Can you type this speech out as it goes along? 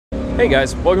Hey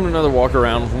guys, welcome to another Walk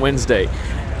Around Wednesday.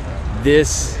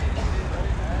 This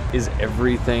is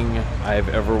everything I've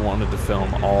ever wanted to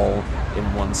film all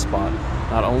in one spot.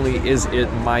 Not only is it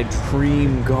my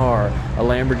dream car, a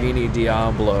Lamborghini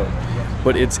Diablo,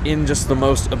 but it's in just the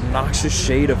most obnoxious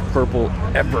shade of purple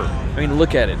ever. I mean,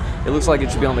 look at it. It looks like it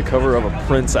should be on the cover of a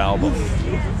Prince album.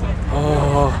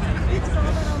 Oh.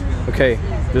 Okay,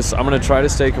 I'm gonna try to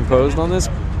stay composed on this,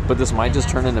 but this might just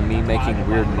turn into me making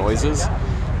weird noises.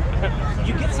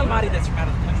 You get somebody that's from out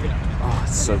of the country. Oh,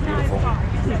 it's so beautiful.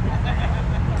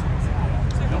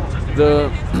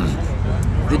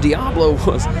 The Diablo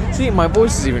was... See, my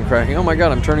voice is even cracking. Oh my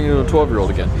god, I'm turning into a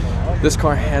 12-year-old again. This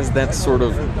car has that sort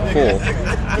of pull.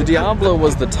 The Diablo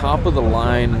was the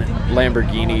top-of-the-line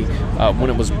Lamborghini when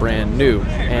it was brand new.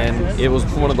 And it was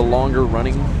one of the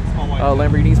longer-running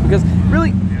Lamborghinis because,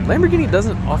 really, Lamborghini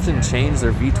doesn't often change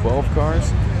their V12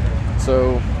 cars.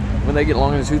 So when they get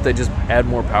long in the tooth, they just add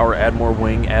more power, add more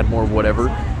wing, add more whatever.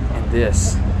 And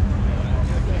this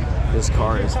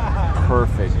car is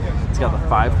perfect. It's got the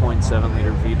 5.7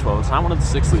 liter V12. It's not one of the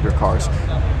 6 liter cars.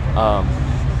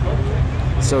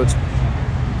 So it's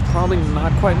probably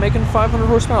not quite making 500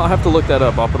 horsepower. I'll have to look that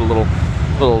up. I'll put a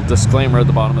little disclaimer at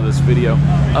the bottom of this video.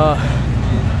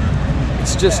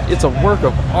 It's a work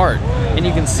of art. And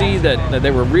you can see that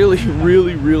they were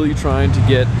really trying to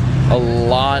get a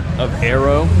lot of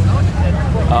aero.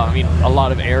 A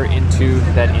lot of air into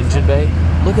that engine bay.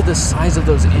 Look at the size of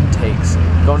those intakes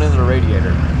going into the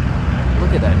radiator.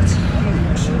 Look at that, it's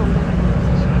huge.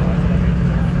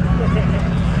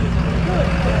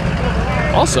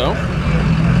 Also,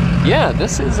 yeah,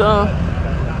 this is a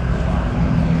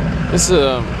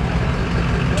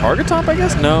Target top, I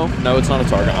guess? No, it's not a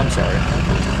Target. I'm sorry.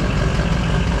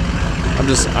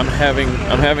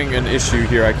 I'm having an issue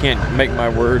here. I can't make my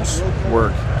words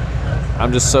work.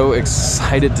 I'm just so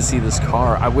excited to see this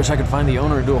car. I wish I could find the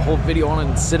owner and do a whole video on it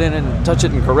and sit in it and touch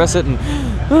it and caress it and...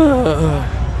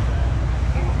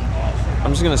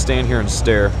 I'm just gonna stand here and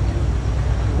stare.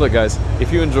 Look guys,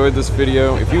 if you enjoyed this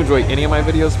video, if you enjoy any of my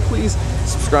videos, please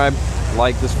subscribe,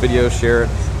 like this video, share it,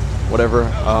 whatever.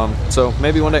 So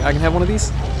maybe one day I can have one of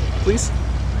these, please?